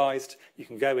localized, you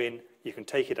can go in, you can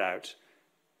take it out.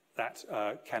 That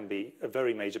can be a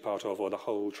very major part of, or the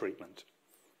whole treatment.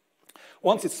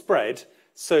 Once it's spread,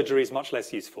 surgery is much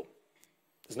less useful.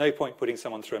 There's no point putting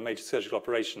someone through a major surgical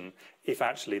operation if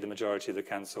actually the majority of the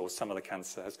cancer or some of the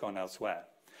cancer has gone elsewhere.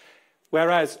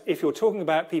 Whereas if you're talking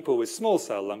about people with small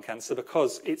cell lung cancer,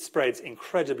 because it spreads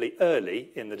incredibly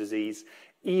early in the disease,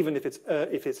 even if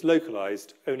it's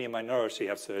localized, only a minority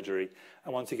have surgery.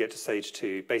 And once you get to stage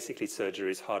 2, basically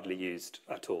surgery is hardly used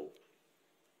at all.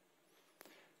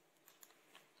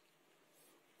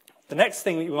 The next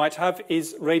thing you might have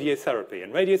is radiotherapy.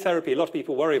 And radiotherapy, a lot of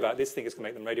people worry about this, think it's going to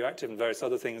make them radioactive and various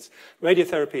other things.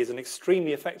 Radiotherapy is an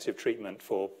extremely effective treatment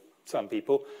for some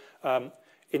people.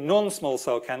 In non-small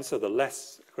cell cancer, the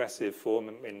less aggressive form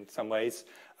in some ways,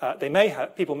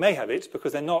 people may have it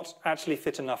because they're not actually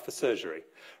fit enough for surgery.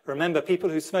 Remember, people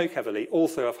who smoke heavily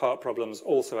also have heart problems,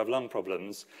 also have lung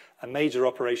problems. A major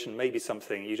operation may be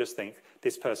something you just think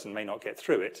this person may not get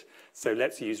through it. So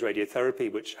let's use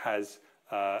radiotherapy, which has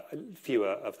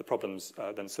fewer of the problems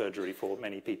than surgery for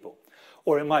many people.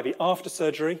 Or it might be after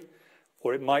surgery,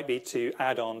 or it might be to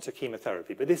add on to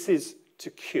chemotherapy. But this is to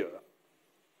cure,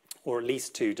 or at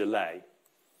least to delay.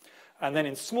 And then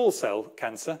in small cell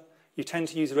cancer, you tend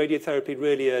to use radiotherapy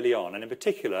really early on. And in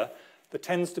particular, there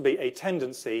tends to be a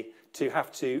tendency to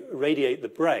have to radiate the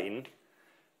brain,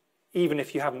 even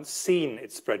if you haven't seen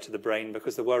it spread to the brain,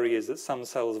 because the worry is that some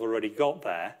cells have already got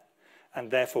there, and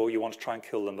therefore you want to try and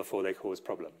kill them before they cause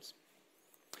problems.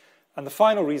 And the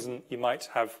final reason you might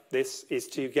have this is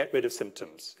to get rid of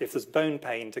symptoms. If there's bone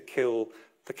pain, to kill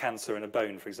the cancer in a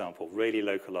bone, for example, really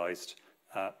localized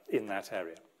in that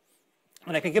area.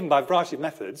 And it can be given by a variety of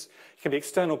methods. It can be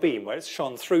external beam, where it's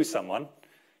shone through someone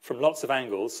from lots of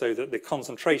angles so that the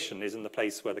concentration is in the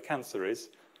place where the cancer is.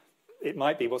 It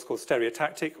might be what's called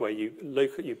stereotactic, where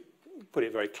you put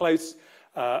it very close,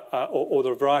 or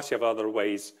there are a variety of other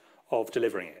ways of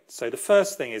delivering it. So the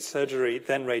first thing is surgery,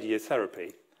 then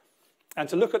radiotherapy. And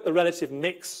to look at the relative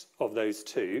mix of those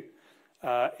two,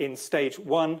 in stage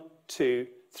 1, 2,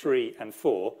 3, and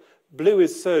 4, blue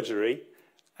is surgery,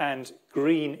 and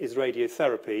green is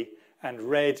radiotherapy, and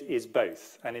red is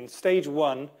both. And in stage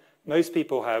 1, most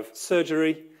people have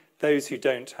surgery. Those who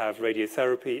don't have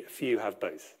radiotherapy, a few have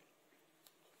both.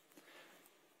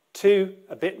 2,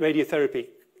 radiotherapy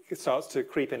starts to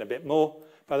creep in a bit more.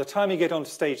 By the time you get on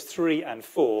to stage 3 and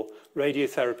 4,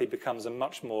 radiotherapy becomes a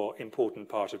much more important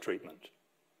part of treatment.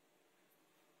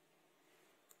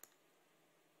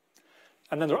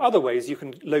 And then there are other ways you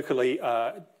can locally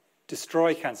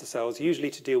destroy cancer cells, usually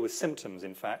to deal with symptoms,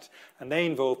 in fact, and they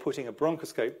involve putting a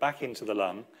bronchoscope back into the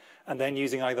lung and then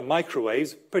using either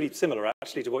microwaves, pretty similar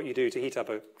actually to what you do to heat up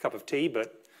a cup of tea,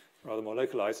 but rather more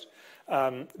localized,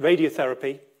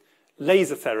 radiotherapy,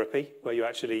 laser therapy, where you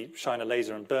actually shine a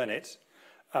laser and burn it,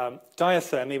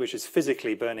 diathermy, which is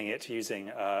physically burning it using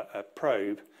a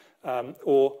probe,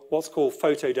 or what's called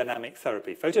photodynamic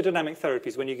therapy. Photodynamic therapy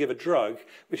is when you give a drug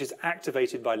which is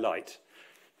activated by light.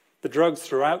 The drug's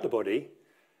throughout the body,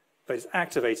 but it's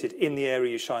activated in the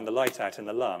area you shine the light at in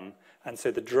the lung, and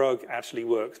so the drug actually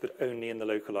works, but only in the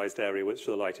localized area which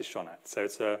the light is shone at. So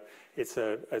it's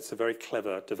a very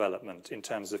clever development in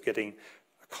terms of getting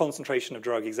a concentration of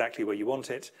drug exactly where you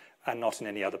want it, and not in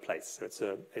any other place.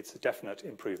 So it's a definite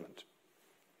improvement.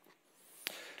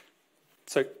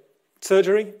 So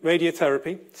surgery,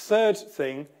 radiotherapy. Third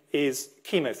thing is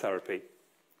chemotherapy.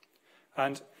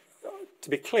 And to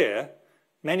be clear,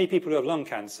 many people who have lung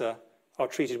cancer are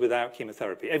treated without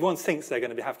chemotherapy. Everyone thinks they're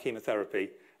going to have chemotherapy,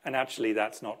 and actually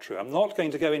that's not true. I'm not going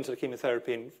to go into the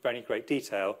chemotherapy in very great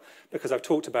detail because I've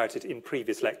talked about it in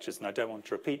previous lectures and I don't want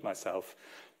to repeat myself.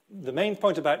 The main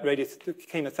point about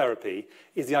chemotherapy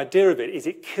is the idea of it is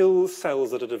it kills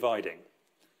cells that are dividing.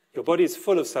 Your body is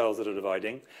full of cells that are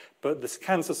dividing, but the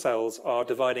cancer cells are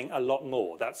dividing a lot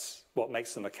more. That's what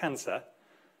makes them a cancer.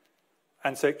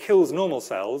 And so it kills normal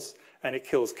cells, and it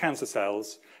kills cancer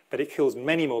cells, but it kills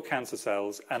many more cancer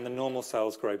cells, and the normal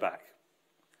cells grow back.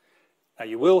 Now,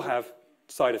 you will have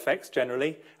side effects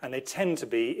generally, and they tend to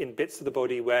be in bits of the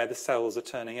body where the cells are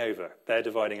turning over. They're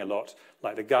dividing a lot,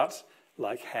 like the gut,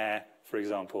 like hair, for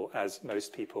example, as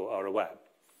most people are aware.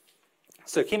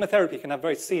 So chemotherapy can have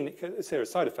very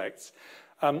serious side effects,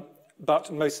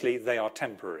 but mostly they are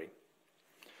temporary.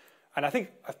 And I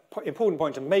think an important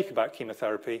point to make about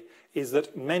chemotherapy is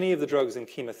that many of the drugs in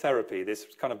chemotherapy, this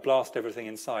kind of blast everything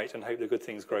in sight and hope the good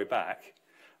things grow back,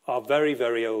 are very,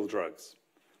 very old drugs.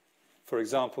 For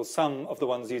example, some of the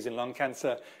ones used in lung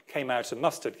cancer came out of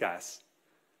mustard gas.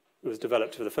 It was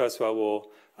developed for the First World War.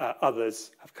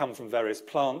 Others have come from various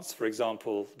plants, for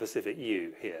example, Pacific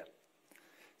yew here.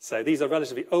 So these are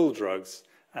relatively old drugs,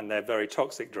 and they're very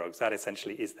toxic drugs. That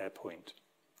essentially is their point.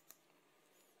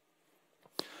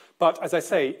 But as I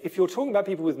say, if you're talking about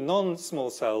people with non-small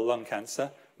cell lung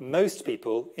cancer, most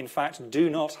people, in fact, do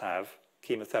not have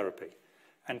chemotherapy.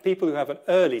 And people who have an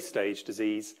early stage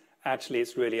disease, actually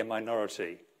it's really a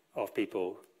minority of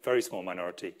people, very small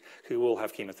minority, who will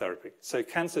have chemotherapy. So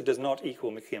cancer does not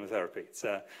equal chemotherapy. It's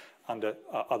under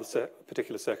other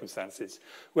particular circumstances.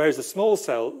 Whereas a small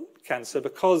cell cancer,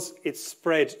 because it's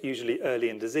spread usually early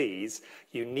in disease,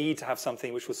 you need to have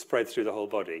something which will spread through the whole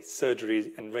body.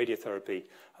 Surgery and radiotherapy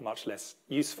are much less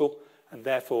useful, and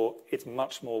therefore it's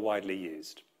much more widely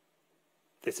used.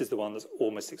 This is the one that's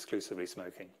almost exclusively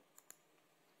smoking.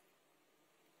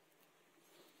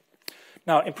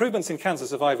 Now, improvements in cancer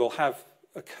survival have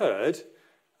occurred.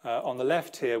 On the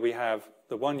left here, we have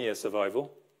the 1-year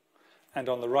survival. And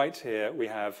on the right here, we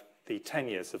have the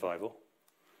 10-year survival.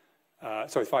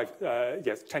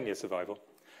 10-year survival.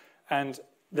 And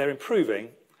they're improving,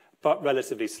 but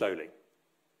relatively slowly.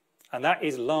 And that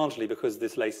is largely because of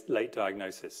this late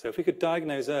diagnosis. So if we could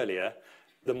diagnose earlier,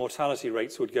 the mortality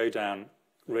rates would go down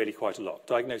really quite a lot.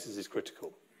 Diagnosis is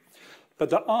critical. But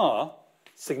there are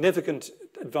significant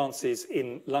advances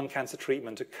in lung cancer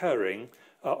treatment occurring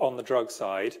on the drug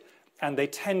side, and they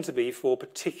tend to be for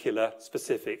particular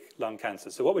specific lung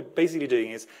cancers. So what we're basically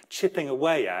doing is chipping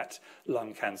away at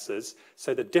lung cancers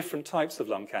so that different types of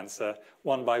lung cancer,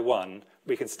 one by one,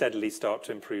 we can steadily start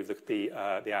to improve the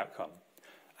outcome.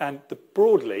 And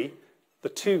broadly, the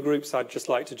two groups I'd just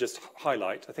like to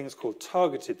highlight, I think it's called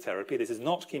targeted therapy. This is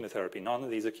not chemotherapy. None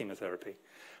of these are chemotherapy.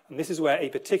 And this is where a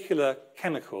particular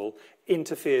chemical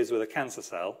interferes with a cancer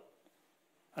cell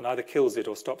and either kills it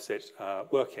or stops it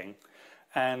working.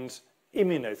 And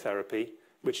immunotherapy,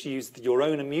 which uses your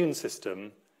own immune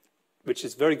system, which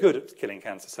is very good at killing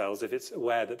cancer cells if it's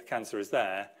aware that the cancer is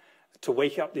there, to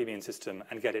wake up the immune system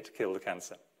and get it to kill the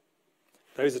cancer.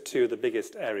 Those are two of the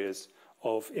biggest areas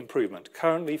of improvement,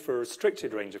 currently for a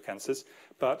restricted range of cancers,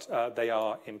 but they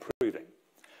are improving.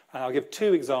 And I'll give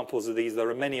two examples of these. There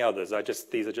are many others.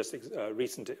 These are just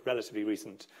relatively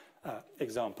recent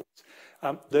examples.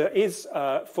 There is,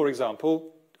 for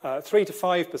example, 3 to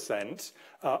 5%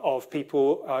 of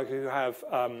people who have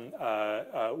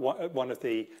one of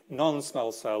the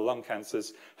non-small cell lung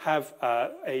cancers have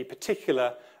a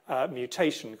particular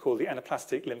mutation called the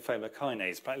anaplastic lymphoma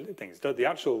kinase. The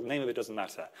actual name of it doesn't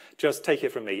matter. Just take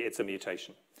it from me, it's a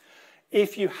mutation.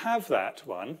 If you have that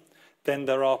one, then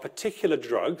there are particular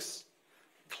drugs,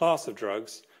 class of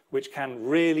drugs, which can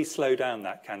really slow down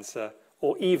that cancer,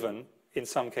 or even, in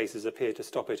some cases, appear to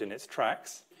stop it in its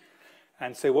tracks.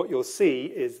 And so what you'll see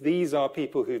is these are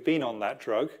people who've been on that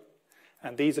drug,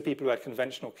 and these are people who had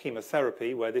conventional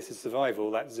chemotherapy, where this is survival,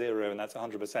 that's 0 and that's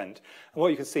 100%. And what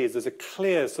you can see is there's a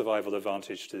clear survival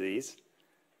advantage to these.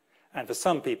 And for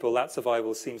some people, that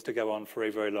survival seems to go on for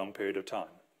a very long period of time.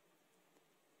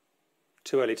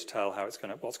 Too early to tell what's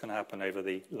going to happen over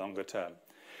the longer term.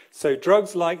 So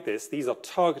drugs like this, these are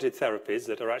targeted therapies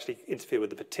that are actually interfere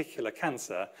with the particular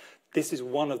cancer. This is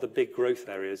one of the big growth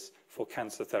areas for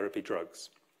cancer therapy drugs.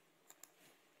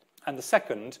 And the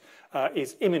second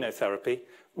is immunotherapy,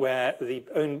 where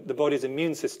the body's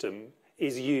immune system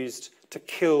is used to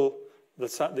kill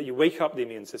that you wake up the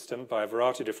immune system by a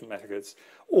variety of different methods,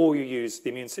 or you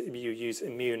use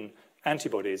immune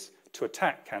antibodies to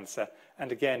attack cancer.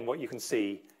 And again, what you can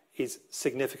see is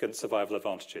significant survival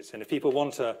advantages. And if people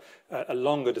want a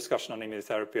longer discussion on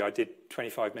immunotherapy, I did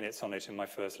 25 minutes on it in my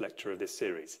first lecture of this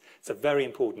series. It's a very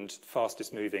important,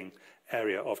 fastest moving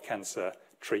area of cancer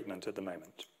treatment at the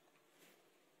moment.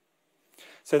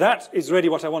 So that is really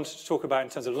what I wanted to talk about in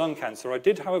terms of lung cancer. I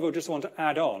did, however, just want to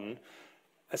add on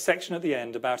a section at the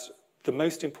end about the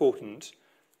most important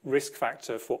risk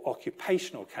factor for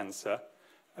occupational cancer,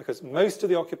 because most of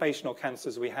the occupational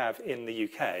cancers we have in the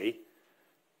UK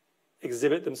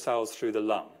exhibit themselves through the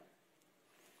lung.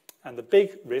 And the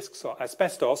big risks are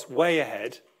asbestos, way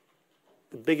ahead,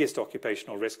 the biggest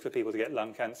occupational risk for people to get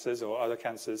lung cancers or other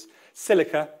cancers.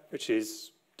 Silica, which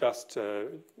is dust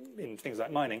in things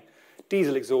like mining,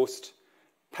 diesel exhaust,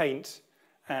 paint,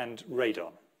 and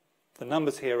radon. The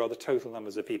numbers here are the total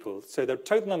numbers of people. So the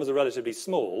total numbers are relatively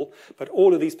small, but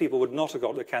all of these people would not have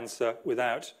got the cancer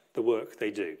without the work they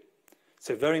do.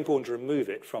 So very important to remove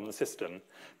it from the system.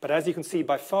 But as you can see,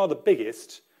 by far the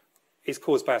biggest is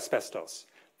caused by asbestos.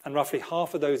 And roughly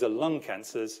half of those are lung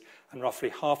cancers, and roughly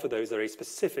half of those are a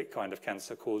specific kind of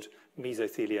cancer called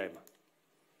mesothelioma.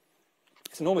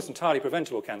 It's an almost entirely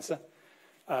preventable cancer.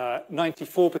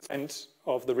 94%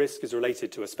 of the risk is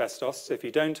related to asbestos. So if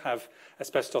you don't have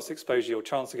asbestos exposure, your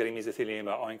chance of getting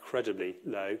mesothelioma are incredibly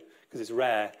low, because it's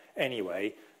rare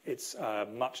anyway. It's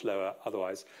much lower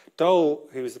otherwise. Dole,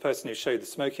 who was the person who showed that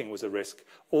smoking was a risk,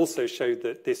 also showed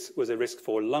that this was a risk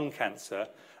for lung cancer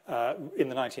in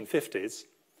the 1950s.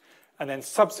 And then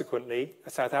subsequently, a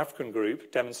South African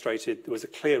group demonstrated there was a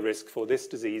clear risk for this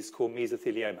disease called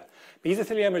mesothelioma.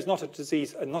 Mesothelioma is not a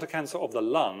disease, not a cancer of the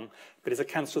lung, but it's a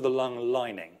cancer of the lung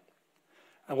lining.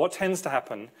 And what tends to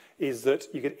happen is that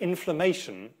you get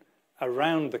inflammation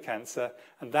around the cancer,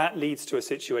 and that leads to a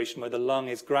situation where the lung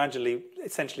is gradually,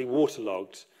 essentially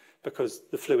waterlogged because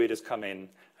the fluid has come in,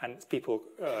 and people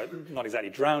not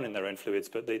exactly drown in their own fluids,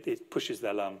 but it pushes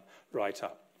their lung right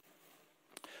up.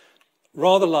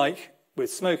 Rather like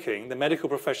with smoking, the medical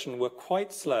profession were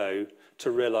quite slow to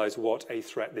realize what a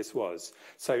threat this was.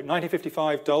 So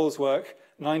 1955, Dole's work,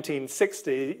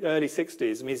 1960, early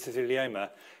 60s, mesothelioma.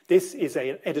 This is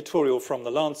an editorial from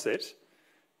The Lancet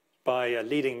by a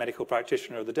leading medical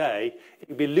practitioner of the day. It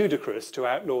would be ludicrous to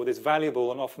outlaw this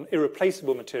valuable and often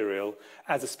irreplaceable material,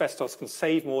 as asbestos can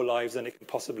save more lives than it can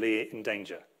possibly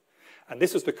endanger. And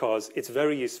this was because it's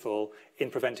very useful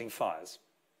in preventing fires.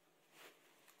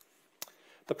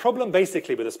 The problem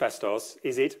basically with asbestos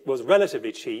is it was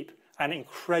relatively cheap and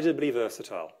incredibly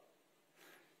versatile.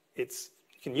 You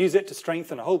can use it to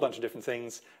strengthen a whole bunch of different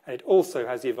things, and it also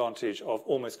has the advantage of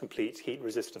almost complete heat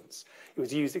resistance. It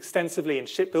was used extensively in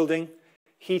shipbuilding,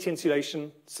 heat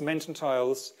insulation, cement and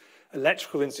tiles,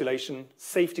 electrical insulation,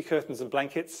 safety curtains and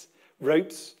blankets,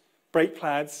 ropes, brake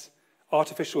pads,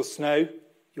 artificial snow.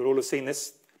 You'll all have seen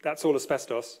this. That's all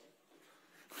asbestos.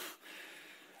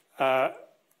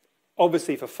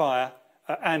 Obviously for fire,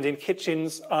 and in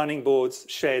kitchens, ironing boards,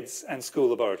 sheds, and school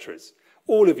laboratories.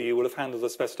 All of you will have handled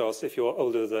asbestos if you're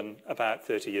older than about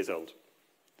 30 years old.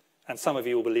 And some of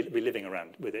you will be living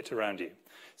with it around you.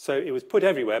 So it was put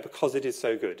everywhere because it is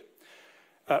so good.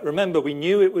 Remember, we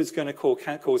knew it was going to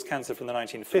cause cancer from the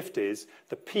 1950s.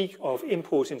 The peak of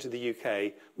import into the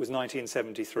UK was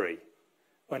 1973,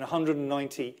 when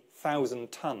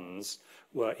 190,000 tonnes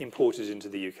were imported into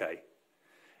the UK.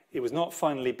 It was not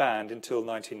finally banned until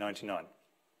 1999.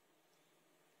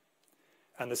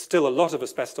 And there's still a lot of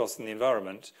asbestos in the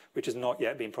environment which has not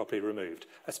yet been properly removed.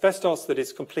 Asbestos that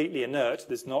is completely inert,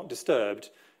 that's not disturbed,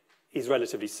 is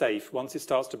relatively safe. Once it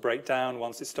starts to break down,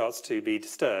 once it starts to be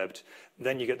disturbed,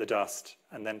 then you get the dust,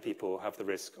 and then people have the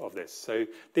risk of this. So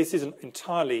this is an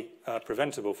entirely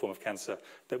preventable form of cancer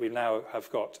that we now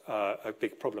have got a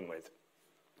big problem with.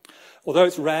 Although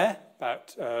it's rare,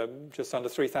 about just under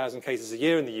 3,000 cases a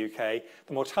year in the UK,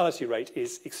 the mortality rate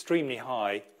is extremely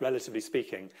high, relatively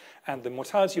speaking, and the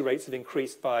mortality rates have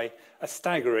increased by a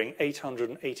staggering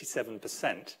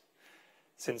 887%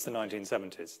 since the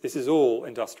 1970s. This is all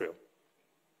industrial,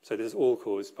 so this is all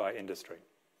caused by industry.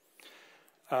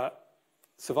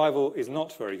 Survival is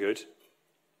not very good,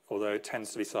 although it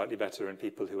tends to be slightly better in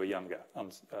people who are younger,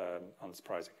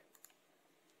 unsurprising.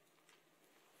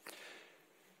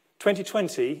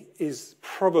 2020 is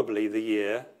probably the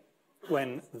year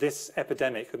when this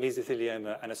epidemic of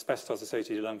mesothelioma and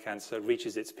asbestos-associated lung cancer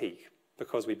reaches its peak,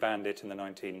 because we banned it in the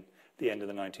end of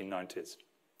the 1990s.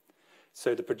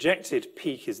 So the projected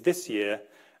peak is this year,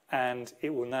 and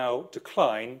it will now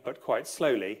decline, but quite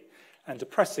slowly. And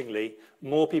depressingly,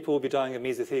 more people will be dying of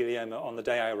mesothelioma on the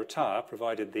day I retire,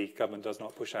 provided the government does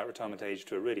not push out retirement age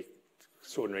to a really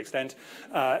extraordinary extent,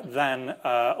 than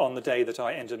on the day that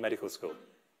I entered medical school.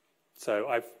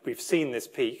 So we've seen this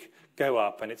peak go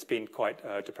up, and it's been quite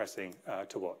depressing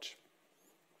to watch.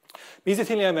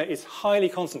 Mesothelioma is highly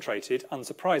concentrated,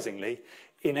 unsurprisingly,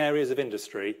 in areas of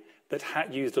industry that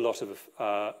had used a lot of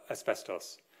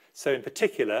asbestos. So in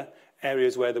particular,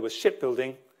 areas where there was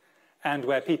shipbuilding and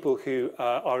where people who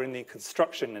are in the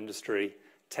construction industry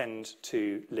tend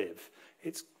to live.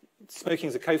 Smoking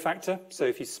is a cofactor, so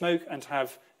if you smoke and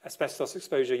have asbestos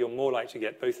exposure, you're more likely to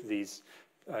get both of these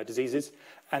diseases.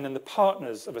 And then the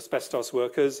partners of asbestos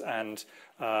workers, and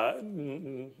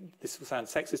this will sound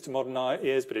sexist to modern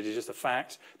ears, but it is just a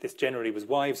fact, this generally was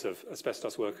wives of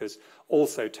asbestos workers,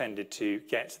 also tended to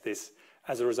get this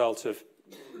as a result of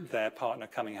their partner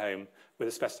coming home with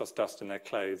asbestos dust in their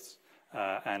clothes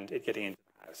and it getting into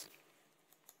the house.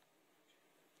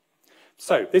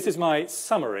 So this is my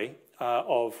summary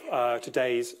of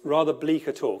today's rather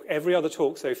bleaker talk. Every other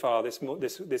talk so far, this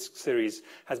series,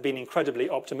 has been incredibly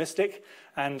optimistic,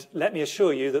 and let me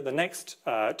assure you that the next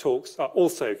talks are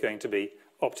also going to be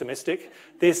optimistic.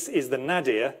 This is the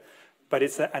nadir, but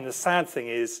and the sad thing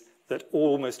is that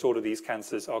almost all of these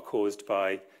cancers are caused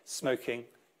by smoking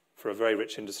for a very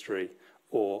rich industry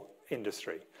or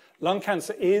industry. Lung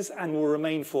cancer is and will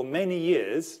remain for many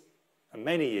years,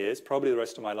 probably the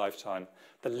rest of my lifetime,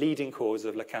 the leading cause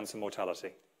of cancer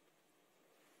mortality.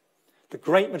 The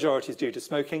great majority is due to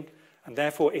smoking, and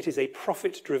therefore it is a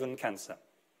profit-driven cancer.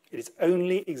 It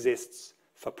only exists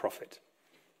for profit.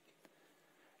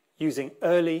 Using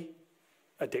early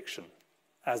addiction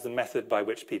as the method by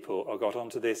which people got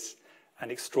onto this,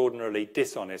 and extraordinarily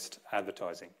dishonest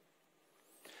advertising.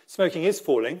 Smoking is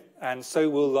falling, and so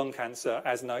will lung cancer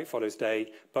as night follows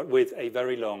day, but with a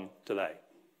very long delay.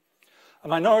 A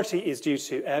minority is due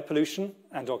to air pollution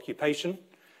and occupation,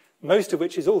 most of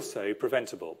which is also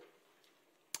preventable.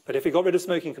 But if we got rid of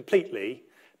smoking completely,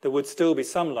 there would still be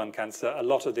some lung cancer. A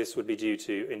lot of this would be due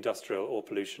to industrial or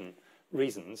pollution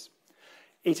reasons.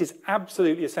 It is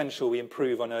absolutely essential we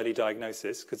improve on early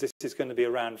diagnosis, because this is going to be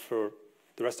around for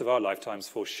the rest of our lifetimes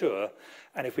for sure.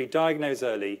 And if we diagnose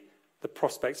early, the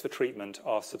prospects for treatment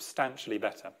are substantially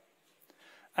better.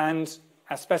 And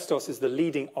asbestos is the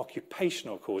leading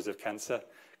occupational cause of cancer,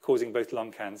 causing both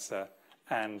lung cancer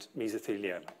and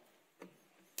mesothelioma.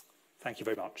 Thank you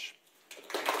very much.